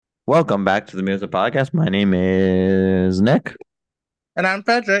Welcome back to the Music Podcast. My name is Nick, And I'm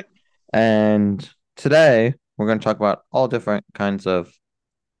Patrick. and today we're going to talk about all different kinds of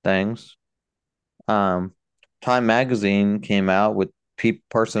things. Um, Time Magazine came out with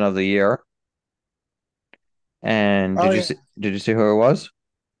Person of the Year, and Oh did you yeah. see? Did you see who it was?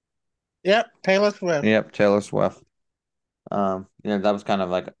 Yep, Taylor Swift. Yep, Taylor Swift. That was kind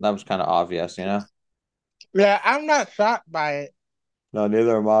of obvious, you know. Yeah, I'm not shocked by it. No,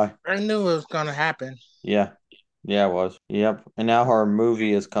 neither am I. I knew it was gonna happen. Yeah, yeah, it was. Yep, and now her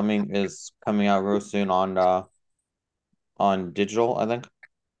movie is coming out real soon on digital, I think.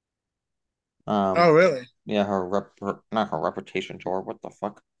 Um, Oh really? Yeah, not her Reputation tour. What the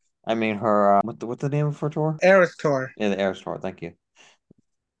fuck? I mean her what's the name of her tour? Eras tour. Yeah, the Eras tour. Thank you.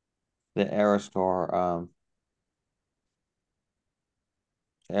 The Eras tour.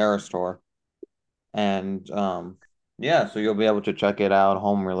 Eras tour. And yeah, so you'll be able to check it out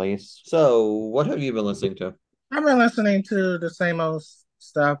home release. So, what have you been listening to? I've been listening to the same old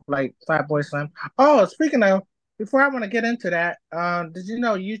stuff like Fatboy Slim. Oh, speaking of, before I want to get into that, did you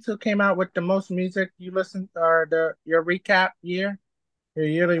know YouTube came out with the most music you listened or the your recap year, your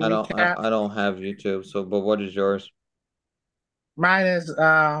yearly recap? I don't have YouTube. So, but what is yours? Mine is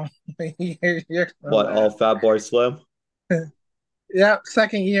you're gonna What, all laugh. Fat Boy Slim? Yep,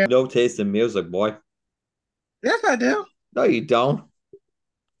 second year. No taste in music, boy. Yes, I do. No, you don't.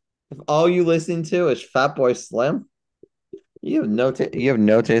 If all you listen to is Fat Boy Slim, you have no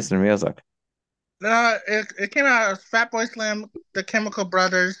taste in music. No, it came out as Fatboy Slim, The Chemical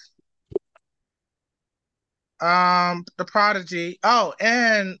Brothers, The Prodigy. Oh,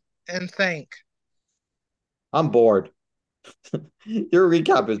 and Think. I'm bored. Your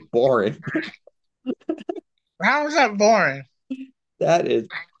recap is boring. How is that boring? That is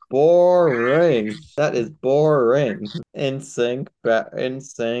boring. That is boring. In sync,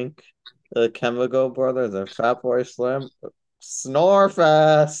 the Chemical Brothers, and Fatboy Slim,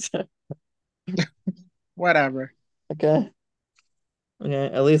 Snorefest. Whatever. Okay. Okay.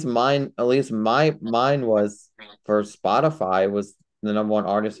 At least mine was for Spotify was the number one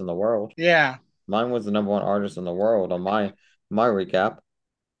artist in the world. Yeah. Mine was the number one artist in the world on my recap.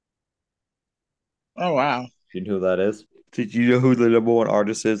 Oh wow. You know who that is? Did you know who the number one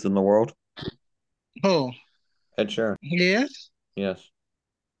artist is in the world? Who? Ed Sheeran. He is? Yes.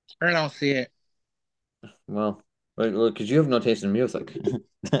 I don't see it. Well, because you have no taste in music.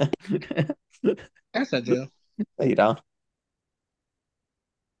 Yes, I do. You don't.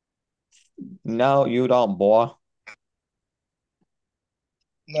 No, you don't, boy.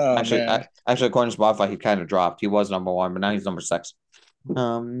 Oh man. Actually, according to Spotify, he kind of dropped. He was number one, but now he's number six.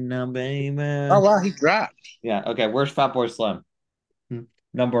 No, Oh baby. wow, he dropped. Yeah. Okay. Where's Fatboy Slim?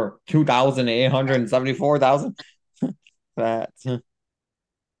 Number 2,874,000. Fat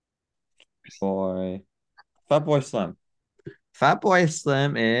boy. Fatboy Slim. Fatboy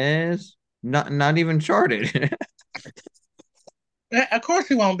Slim is not even charted. Of course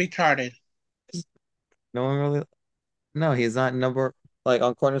he won't be charted. No one really. No, he's not number like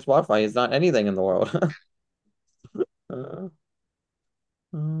on corner Spotify. He's not anything in the world. Uh,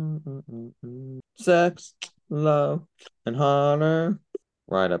 Sex, love, and honor.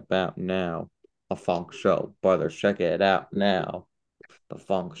 Right about now, a funk show, brother. Check it out now. The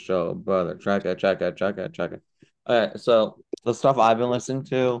funk show, brother. Check it. All right, so the stuff I've been listening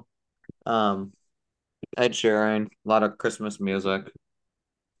to, um, Ed Sheeran, a lot of Christmas music,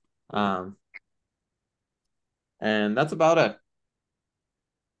 um, and that's about it.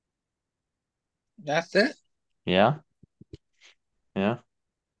 That's it. Yeah, yeah.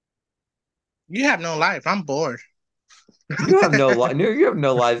 You have no life. I'm bored. You have no life. You have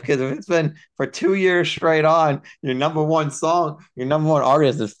no life because if it's been for 2 years straight on, your number one song, your number one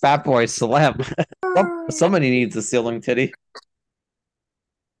artist is Fatboy Slim. Somebody needs a ceiling titty.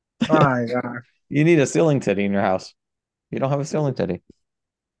 Oh my god. You need a ceiling titty in your house. You don't have a ceiling titty.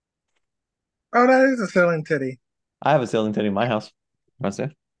 Oh, that is a ceiling titty. I have a ceiling titty in my house. Want to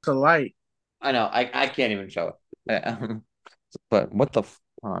see? It's a light. I know. I can't even show it. But what the?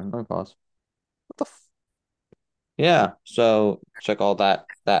 Hold on, let me pause. What the? Yeah. So check all that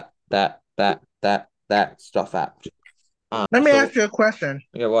stuff out. Let me ask So you a question.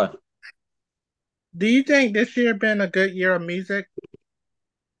 yeah, what? Do you think this year been a good year of music?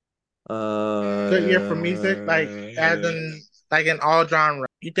 Good year for music, like as Uh, in all genre.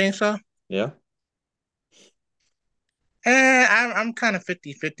 You think so? yeah. I'm kind of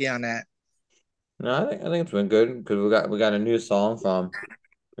 50-50 on that. No, I think it's been good because we got a new song from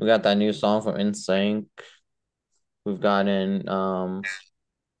we got that new song from NSYNC. We've gotten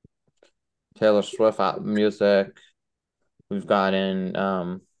Taylor Swift out music. We've gotten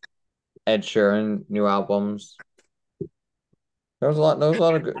Ed Sheeran new albums. There was a lot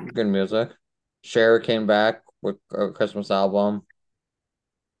of good music. Cher came back with a Christmas album.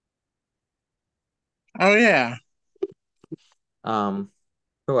 Oh yeah. Um,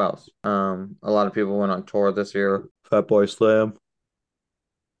 who else? A lot of people went on tour this year. Fatboy Slim.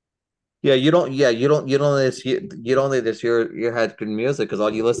 Yeah, you don't this year you don't think this year you had good music because all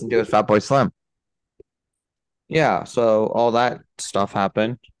you listen to is Fatboy Slim. Yeah, so all that stuff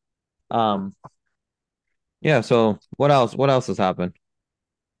happened. Um, yeah, so what else? What else has happened?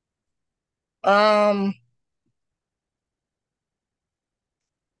 Um,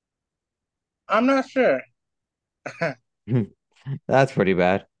 I'm not sure. That's pretty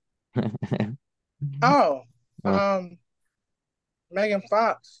bad. Oh, Uh, Megan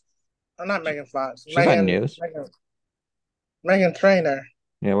Fox. Not Megan Fox. she's not news. Megan Trainor.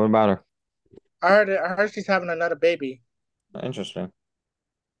 Yeah, what about her? I heard she's having another baby. Interesting.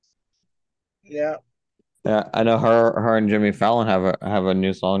 Yeah. Yeah, I know her and Jimmy Fallon have a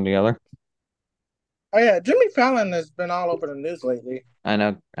new song together. Oh yeah, Jimmy Fallon has been all over the news lately. I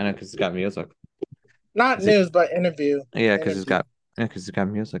know, because he's got music. Not 'Cause he, news, but interview. yeah, Interview. because he's got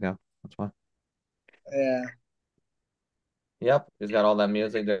music out. That's why. Yeah. Yep, he's got all that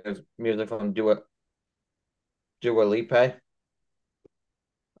music. There's music from Dua Lipa.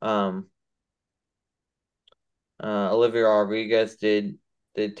 Um, Olivia Rodriguez did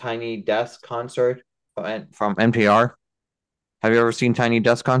Tiny Desk concert from NPR. Have you ever seen Tiny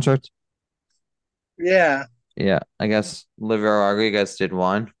Desk concerts? Yeah. Yeah, I guess Olivia Rodriguez did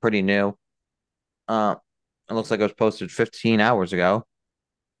one, pretty new. Uh, it looks like it was posted 15 hours ago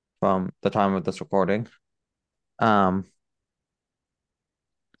from the time of this recording. Um,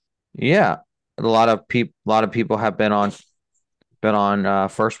 yeah, a lot of people have been on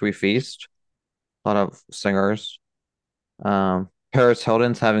First We Feast. A lot of singers. Paris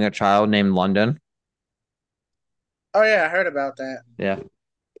Hilton's having a child named London. Oh yeah, I heard about that. Yeah,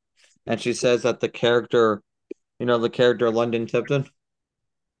 and she says that the character, the character London Tipton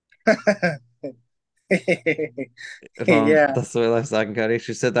from Yeah. The Story Life Zack and Cody.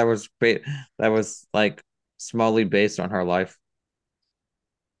 She said that was like smallly based on her life.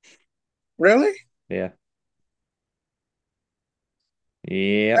 Really? Yeah.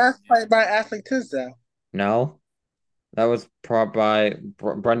 Yep. That's played by Ashley Tisdale. No, that was prop by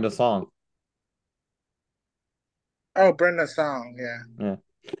Brenda Song. Oh, Brenda Song. Yeah. Yeah.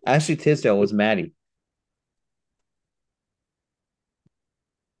 Ashley Tisdale was Maddie.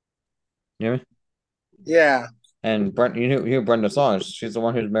 You know me? Yeah. And you knew Brenda Song is. She's the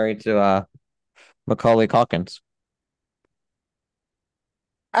one who's married to Macaulay Culkin.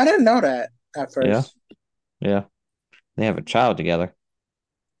 I didn't know that at Yeah. first. Yeah. They have a child together.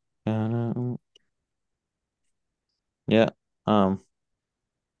 Uh, yeah. Um,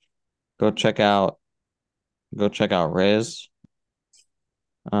 go check out Riz.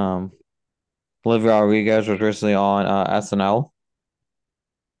 Um, Olivia Rodriguez was recently on SNL.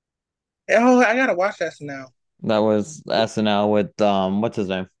 Oh, I gotta watch that now. That was SNL with what's his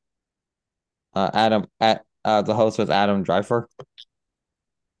name? Adam at the host was Adam Driver.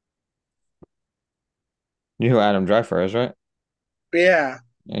 You know who Adam Driver is, right? Yeah.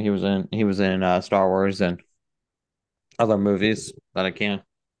 Yeah, he was in Star Wars and other movies that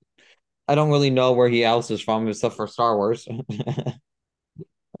I don't really know where he else is from except for Star Wars.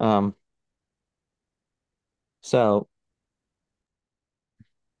 um so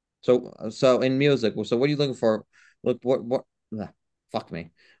so in music, so what are you looking for? Look what ugh, fuck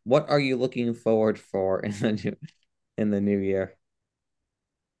me. What are you looking forward for in the new year?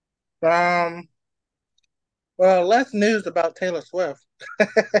 Um. Well, less news about Taylor Swift.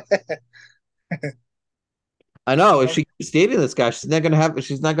 I know if she keeps dating this guy, she's not gonna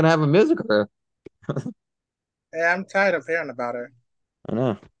have a music career. Yeah, I'm tired of hearing about her. I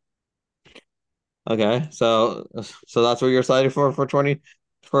know. Okay, so that's what you're excited for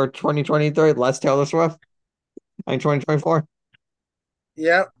 2023. Less Taylor Swift. I mean 2024.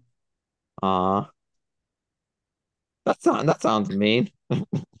 Yep. Uh that sounds mean.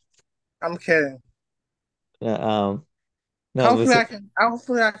 I'm kidding. Yeah, no, listen,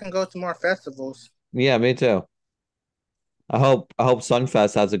 Hopefully I can go to more festivals. yeah, me too. I hope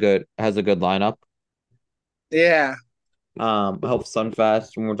Sunfest has a good lineup. Yeah. I hope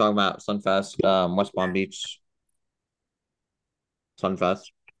Sunfest, when we're talking about Sunfest, West Palm Beach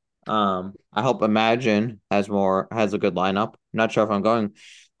Sunfest. I hope Imagine has a good lineup. Not sure if I'm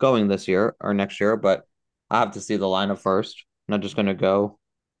going this year or next year, but I have to see the lineup first. I'm not just gonna go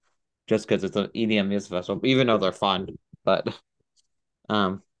just because it's an EDM music festival, even though they're fun. But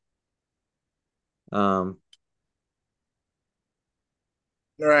um um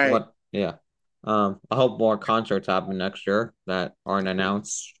Right. what Yeah. I hope more concerts happen next year that aren't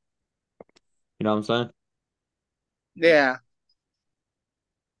announced. You know what I'm saying? Yeah.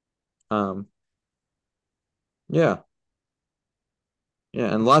 Um, yeah.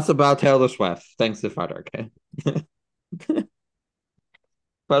 Yeah, and less about Taylor Swift. Thanks to Frederick.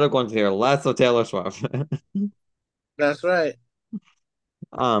 Frederick wants to hear less of Taylor Swift. That's right.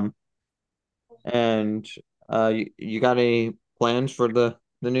 Um, and you got any plans for the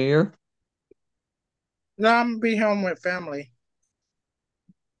new year? No, I'm gonna be home with family.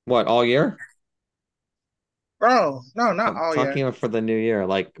 What, all year? Oh, no, not I'm all talking year. about for the new year,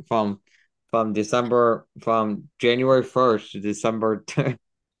 like from January 1st to December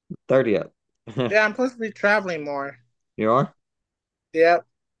 30th. Yeah, I'm supposed to be traveling more. You are? Yep.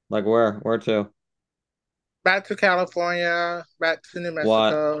 Like where? Where to? Back to California, back to New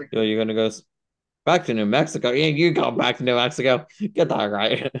What? Mexico. Yo, you're gonna back to New Mexico? Yeah, you go back to New Mexico. Get that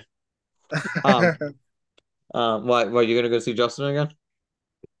right. Um, what? You gonna go see Justin again?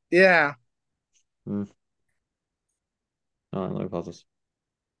 Yeah, Hmm. Oh, let me pause this.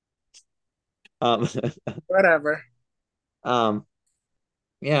 Um, whatever. um,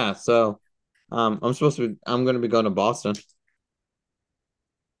 yeah. So, I'm gonna be going to Boston.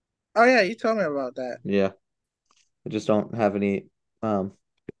 Oh yeah, you told me about that. Yeah, I just don't have any. Um,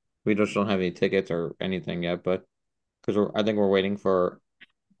 we just don't have any tickets or anything yet, but I think we're waiting for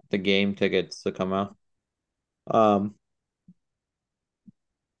the game tickets to come out. Um,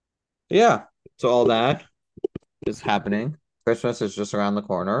 yeah. So all that is happening. Christmas is just around the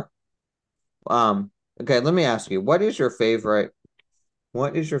corner. Um, okay, let me ask you, what is your favorite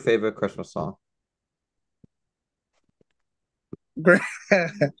Christmas song? Great.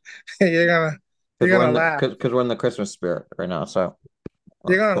 You're gonna Because you're gonna laugh. we're in the Christmas spirit right now. So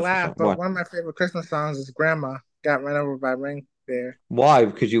You're gonna Christmas laugh, song. but What? one of my favorite Christmas songs is Grandma Got Run Over by Reindeer. Why?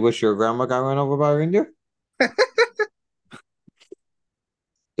 Because you wish your grandma got run over by a reindeer?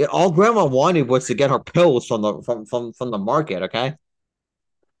 Yeah, all grandma wanted was to get her pills from the market, okay?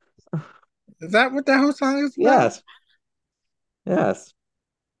 Is that what that whole song is about? Yes. Yes.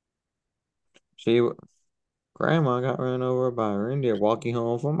 She Grandma got run over by a reindeer walking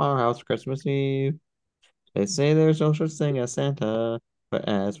home from our house Christmas Eve. They say there's no such thing as Santa, but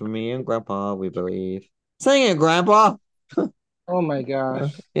as for me and Grandpa, we believe. Sing it, Grandpa. Oh my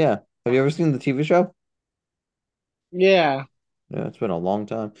gosh. Yeah. Have you ever seen the TV show? Yeah. Yeah, it's been a long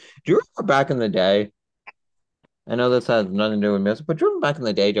time. Do you remember back in the day? I know this has nothing to do with music, but do you remember back in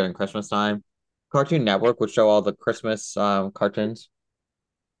the day during Christmas time, Cartoon Network would show all the Christmas cartoons?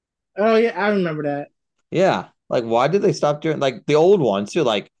 Oh yeah, I remember that. Yeah. Like, why did they stop doing like the old ones too,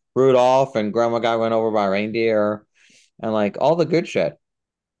 like Rudolph and Grandma got run over by a reindeer and like all the good shit,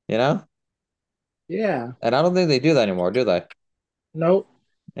 you know? Yeah. And I don't think they do that anymore, do they? Nope.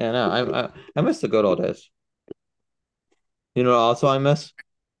 Yeah, no, I miss the good old days. You know what also I miss?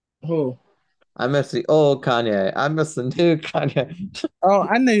 Who? I miss the old Kanye. I miss the new Kanye. Oh,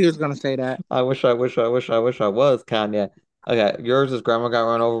 I knew you was gonna say that. I wish I was Kanye. Okay, yours is Grandma got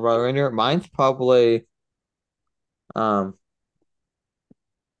run over by a reindeer. Mine's probably um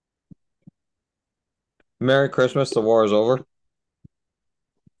Merry Christmas, the war is over.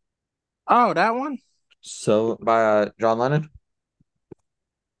 Oh, that one? So by John Lennon.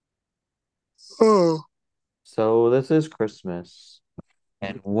 Oh. So this is Christmas,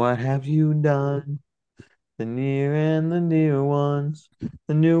 and what have you done? The near and the near ones,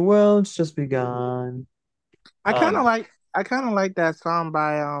 the new world's just begun. Um, I kinda like that song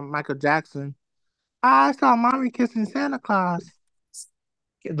by Michael Jackson. I saw mommy kissing Santa Claus.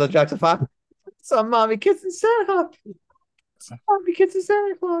 the Jackson Five. Some mommy kissing Santa. Some mommy kissing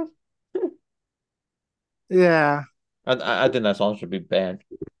Santa Claus. Yeah. I think that song should be banned.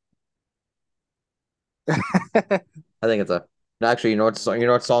 I think it's a. Actually, you know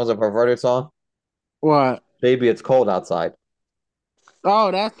what song's a perverted song? What? Baby, it's cold outside.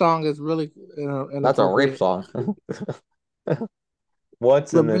 Oh, that song is really That's a rape inappropriate. song.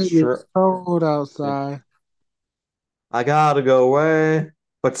 What's But in this baby, shirt? it's cold outside. I gotta go away,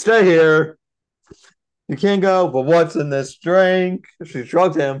 but stay here. You can't go, but what's in this drink? She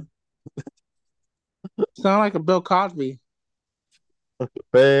shrugged him. Sound like a Bill Cosby.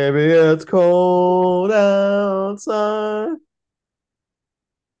 Baby, it's cold outside.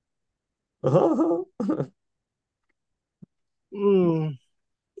 Mm,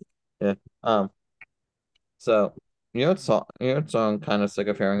 Yeah. Um. So you know what song I'm kind of sick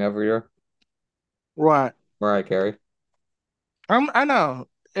of hearing every year? what? Mariah Carey. I know.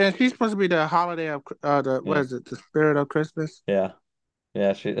 And she's supposed to be the holiday of the what Yeah. is it? The spirit of Christmas. Yeah.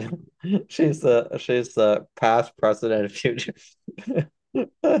 Yeah. She's the past, present, and future.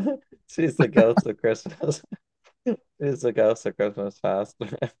 She's the ghost of Christmas. She's the ghost of Christmas past.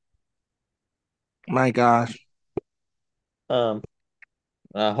 My gosh. Um,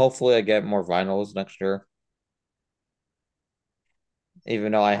 hopefully I get more vinyls next year,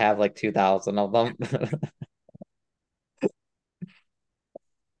 even though I have like 2,000 of them.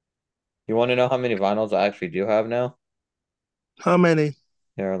 You want to know how many vinyls I actually do have now? How many?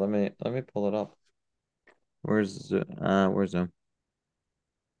 Here, let me pull it up. Where's Zoom?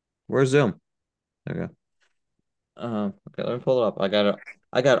 Where's Zoom? There we go. Okay, let me pull it up.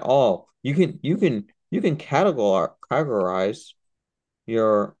 I got all. You can categorize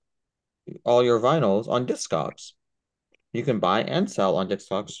your all your vinyls on Discogs. You can buy and sell on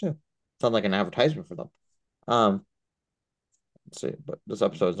Discogs too. Sound like an advertisement for them. Um, let's see, but this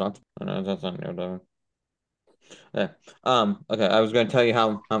episode is not. That's not new. Yeah. Okay, I was going to tell you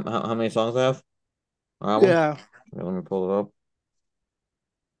how many songs I have. Albums. Yeah. Okay, let me pull it up.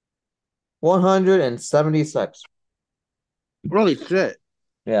 176. Holy shit.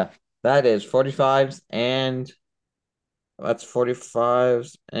 Yeah, that is 45s and that's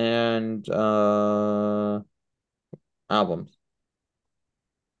 45s and albums.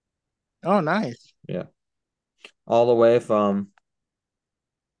 Oh, nice. Yeah. All the way from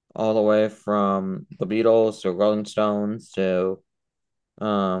the Beatles to Rolling Stones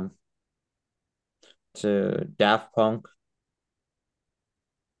um to Daft Punk.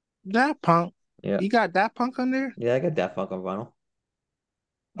 Daft Punk. Yeah. You got Daft Punk on there? Yeah, I got Daft Punk on vinyl.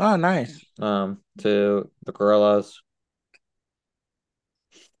 Oh, nice. To the Gorillaz,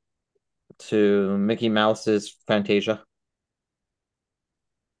 to Mickey Mouse's Fantasia.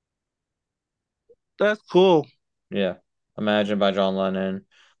 That's cool. Yeah. Imagine by John Lennon.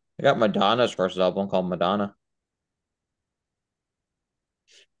 I got Madonna's first album called Madonna.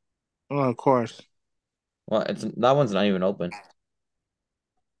 Oh, of course. Well, it's that one's not even open.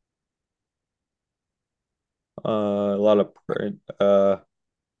 A lot of print. Got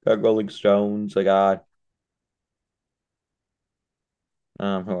Rolling Stones. I got who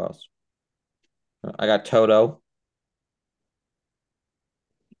else? I got Toto.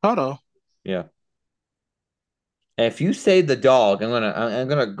 Toto. Yeah. And if you say the dog, I'm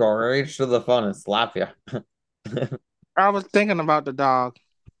gonna go right to the phone and slap you. I was thinking about the dog.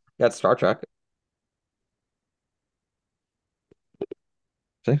 Got Star Trek.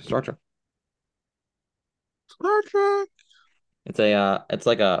 See, Star Trek. Star Trek. It's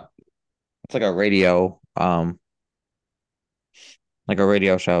like a radio like a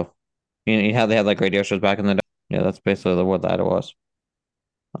radio show. You know how they had like radio shows back in the day? Yeah, that's basically what that was.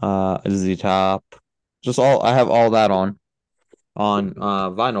 ZZ Top. Just all I have all that on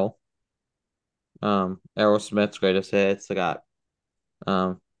vinyl. Aerosmith's greatest hits. I got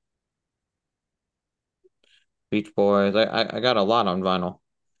um Beach Boys. I got a lot on vinyl.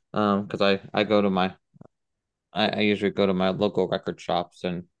 Because I go to I usually go to my local record shops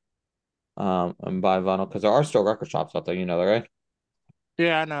and buy vinyl because there are still record shops out there, you know that, right?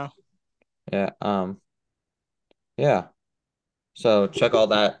 Yeah, I know. Yeah. Yeah. So check all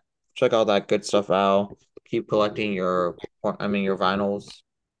that good stuff out. Keep collecting your vinyls,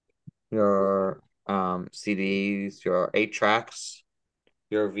 your CDs, your 8 tracks,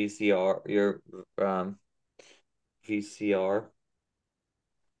 your VCR, your VCR.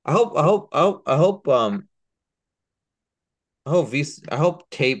 I hope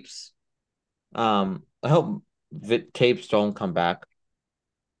tapes I hope tapes don't come back.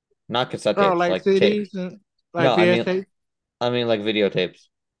 Not cassette Oh, tapes, like like tape. CDs and No, like VSA. I mean like videotapes.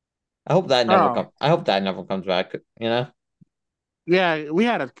 Oh, I hope that never comes back, you know? yeah. We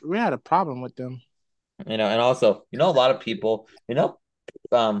had a problem with them. And also, a lot of people,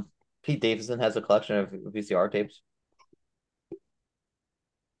 Pete Davidson has a collection of VCR tapes.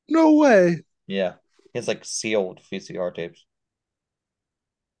 No way. Yeah. He has like sealed VCR tapes.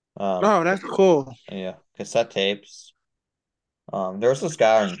 Um, Oh, that's cool. yeah, cassette tapes. There was this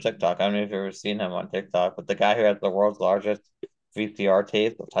guy on TikTok. I don't know if you've ever seen him on TikTok, but the guy who has the world's largest VCR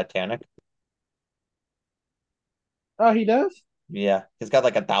tape of Titanic. Oh, he does? Yeah, he's got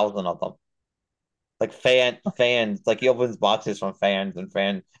like 1,000 of them. Like fans, like he opens boxes from fans and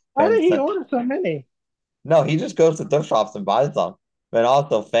How did fans. he order so many? No, he just goes to thrift shops and buys them. But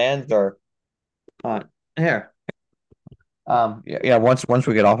also fans are uh, here. Yeah. Once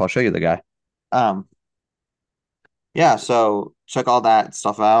we get off, I'll show you the guy. Um, yeah. So check all that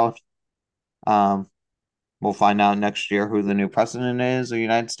stuff out. Um, we'll find out next year who the new president is of the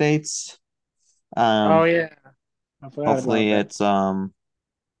United States. Oh Um, yeah, I forgot about hopefully that. it's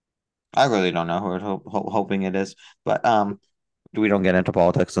I really don't know who I'm hoping it is, but we don't get into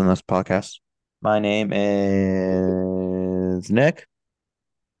politics in this podcast. My name is Nick.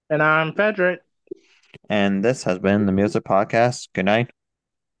 And I'm Frederick. And this has been the Music Podcast. Good night,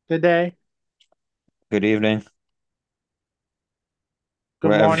 Good day. good evening, Good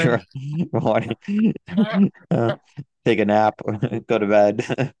wherever morning. you're morning. Uh, take a nap, go to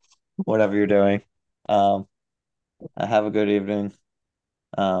bed, whatever you're doing. Um, have a good evening.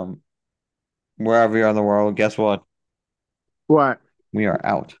 Um, wherever you are in the world, guess what? What? We are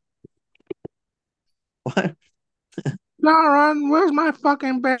out. What? Lauren, where's my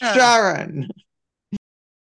fucking bear? Sharon!